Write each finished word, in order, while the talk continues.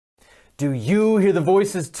Do you hear the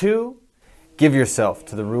voices too? Give yourself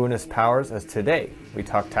to the ruinous powers as today we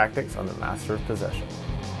talk tactics on the Master of Possession.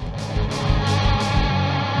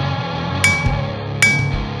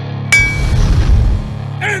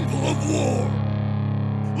 Anvil of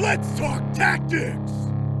War! Let's talk tactics!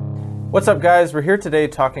 What's up guys, we're here today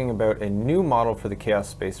talking about a new model for the Chaos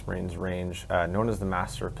Space Marines range known as the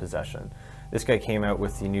Master of Possession. This guy came out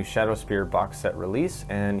with the new Shadow Spear box set release,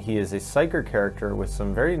 and he is a Psyker character with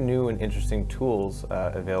some very new and interesting tools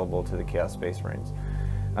available to the Chaos Space Marines.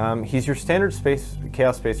 He's your standard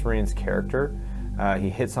Chaos Space Marines character. He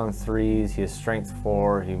hits on 3s, he has strength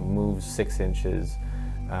 4, he moves 6 inches.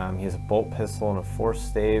 He has a bolt pistol and a force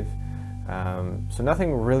stave. So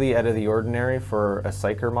nothing really out of the ordinary for a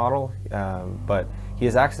Psyker model, but he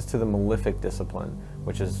has access to the Malefic discipline,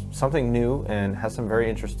 which is something new and has some very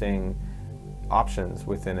interesting options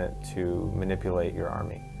within it to manipulate your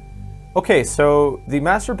army. Okay, so the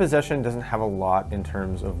Master of Possession doesn't have a lot in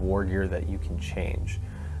terms of war gear that you can change.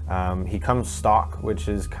 He comes stock, which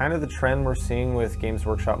is kind of the trend we're seeing with Games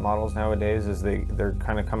Workshop models nowadays, is they're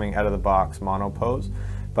kind of coming out of the box mono pose.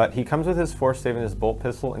 But he comes with his force stave and his bolt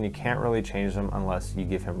pistol, and you can't really change them unless you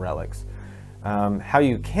give him relics. How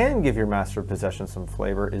you can give your Master of Possession some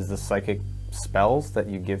flavor is the psychic spells that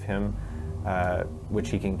you give him,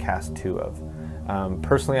 which he can cast 2 of.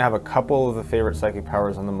 Personally, I have a couple of the favorite psychic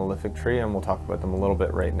powers on the Malefic tree, and we'll talk about them a little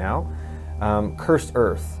bit right now. Cursed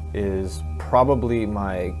Earth is probably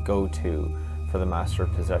my go-to for the Master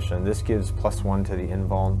of Possession. This gives +1 to the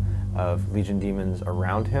invuln of Legion demons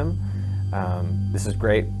around him. This is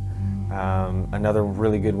great. Another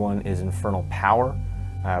really good one is Infernal Power,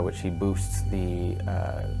 which he boosts the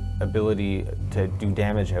ability to do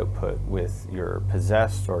damage output with your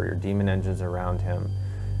possessed or your demon engines around him.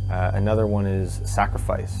 Another one is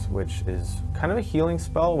Sacrifice, which is kind of a healing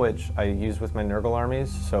spell, which I use with my Nurgle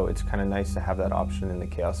armies, so it's kind of nice to have that option in the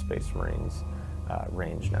Chaos Space Marines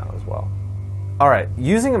range now as well. Alright,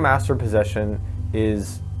 using a Master of Possession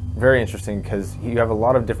is very interesting because you have a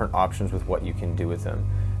lot of different options with what you can do with them.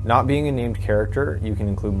 Not being a named character, you can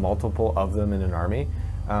include multiple of them in an army,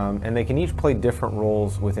 and they can each play different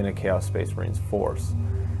roles within a Chaos Space Marines force.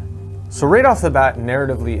 So right off the bat,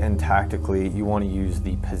 narratively and tactically, you want to use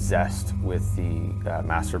the Possessed with the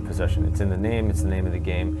Master of Possession. It's in the name, it's the name of the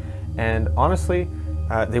game, and honestly,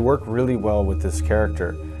 they work really well with this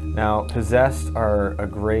character. Now, Possessed are a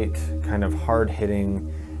great kind of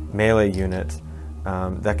hard-hitting melee unit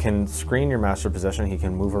that can screen your Master of Possession. He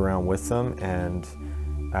can move around with them and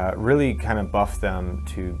really kind of buff them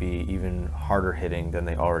to be even harder hitting than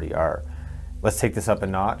they already are. Let's take this up a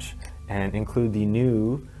notch and include the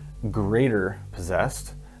new Greater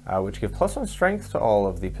Possessed, which give +1 strength to all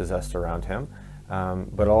of the possessed around him,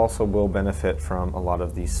 but also will benefit from a lot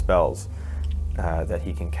of these spells that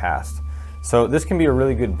he can cast. So this can be a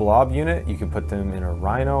really good blob unit. You can put them in a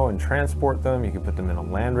Rhino and transport them. You can put them in a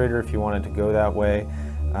Land Raider if you wanted to go that way.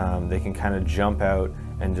 They can kind of jump out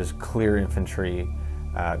and just clear infantry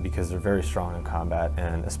because they're very strong in combat,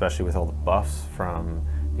 and especially with all the buffs from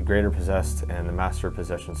the Greater Possessed and the Master of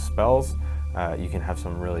Possession spells, you can have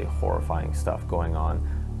some really horrifying stuff going on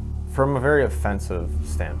from a very offensive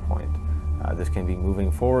standpoint. This can be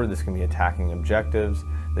moving forward, this can be attacking objectives,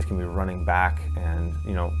 this can be running back and,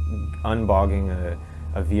 you know, unbogging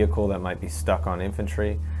a vehicle that might be stuck on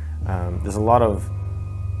infantry. There's a lot of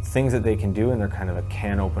things that they can do, and they're kind of a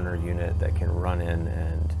can opener unit that can run in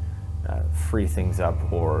and free things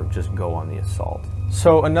up or just go on the assault.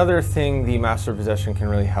 So another thing the Master of Possession can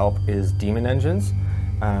really help is demon engines.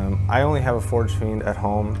 I only have a Forge Fiend at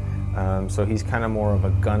home, so he's kind of more of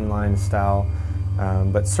a gunline style,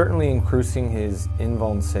 but certainly increasing his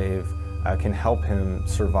invuln save can help him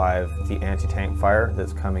survive the anti-tank fire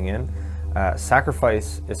that's coming in.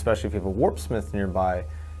 Sacrifice, especially if you have a Warpsmith nearby,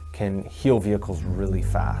 can heal vehicles really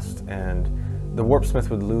fast, and the Warpsmith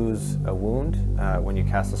would lose a wound when you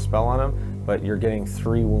cast a spell on him, but you're getting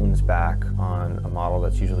 3 wounds back on a model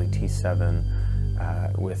that's usually T7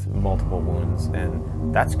 with multiple wounds,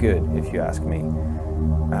 and that's good if you ask me.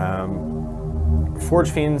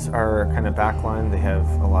 Forge Fiends are kind of backline. They have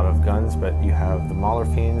a lot of guns, but you have the Mauler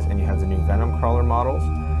Fiends and you have the new Venom Crawler models,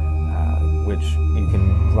 which you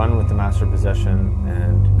can run with the Master of Possession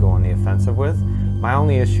and go on the offensive with. My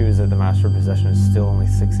only issue is that the Master of Possession is still only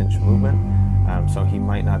 6-inch movement, so he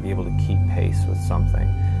might not be able to keep pace with something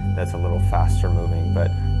that's a little faster moving,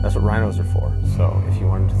 but that's what Rhinos are for. So if you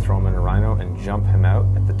wanted to throw him in a Rhino and jump him out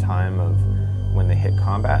at the time of when they hit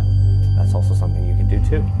combat, that's also something you can do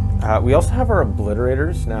too. We also have our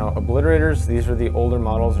Obliterators. Now, Obliterators, these are the older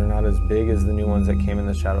models. They're not as big as the new ones that came in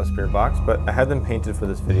the Shadow Spear box, but I had them painted for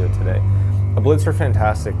this video today. Oblits are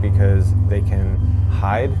fantastic because they can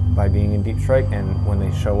hide by being in deep strike, and when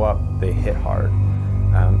they show up, they hit hard.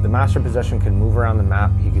 The Master Possession could move around the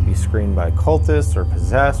map. He could be screened by cultists or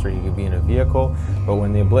possessed, or he could be in a vehicle. But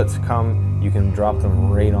when the Oblits come, you can drop them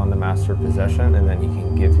right on the Master Possession, and then he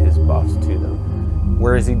can give his buffs to them.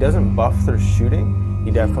 Whereas he doesn't buff their shooting,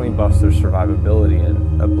 he definitely buffs their survivability.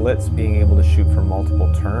 And a Blitz being able to shoot for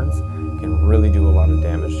multiple turns can really do a lot of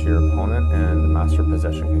damage to your opponent, and the Master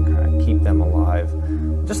Possession can kind of keep them alive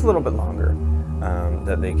just a little bit longer,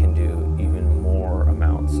 that they can do even more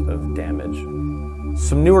amounts of damage.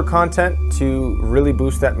 Some newer content to really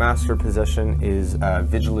boost that Master Possession is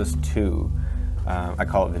Vigilus 2. I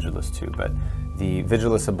call it Vigilus 2, but the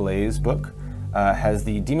Vigilus Ablaze book has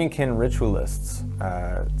the Demonkin Ritualists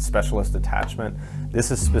specialist attachment.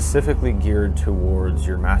 This is specifically geared towards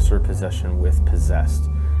your Master Possession with Possessed.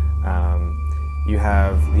 You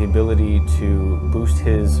have the ability to boost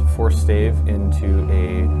his Force Stave into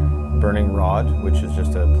a Burning Rod, which is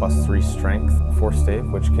just a +3 strength Force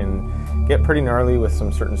Stave, which can get pretty gnarly with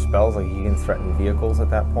some certain spells, like he can threaten vehicles at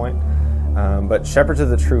that point. But Shepherds of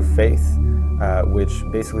the True Faith, which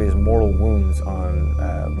basically is mortal wounds on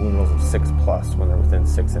wound rolls of 6+ when they're within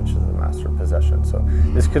 6 inches of the Master Possession. So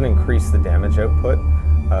this could increase the damage output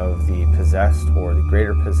of the Possessed or the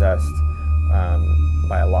Greater Possessed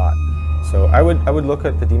by a lot. So I would look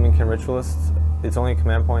at the Demonkin Ritualists. It's only a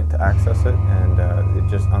command point to access it, and it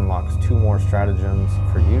just unlocks 2 more stratagems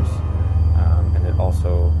for use, and it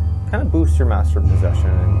also kind of boosts your Master Possession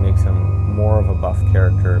and makes him more of a buff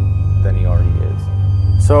character than he already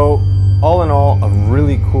is. So all in all, a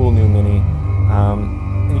really cool new mini.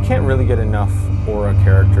 You can't really get enough aura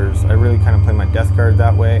characters. I really kind of play my Death Guard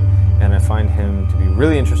that way, and I find him to be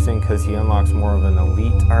really interesting because he unlocks more of an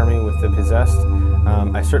elite army with the Possessed.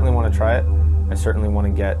 I certainly want to try it. I certainly want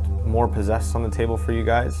to get more Possessed on the table for you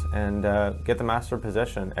guys, and get the Master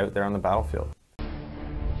Possession out there on the battlefield.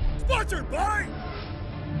 Sponsored by...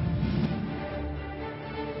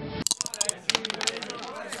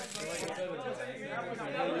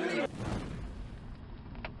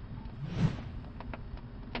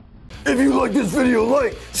 If you like this video,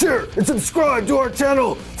 like, share, and subscribe to our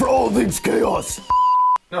channel for all things chaos.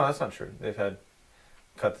 No, that's not true. They've had...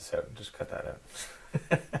 Cut this out. Just cut that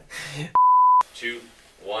out. 2,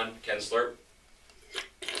 1, Ken slurp.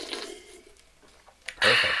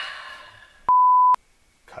 Perfect.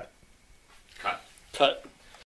 Cut. Cut. Cut.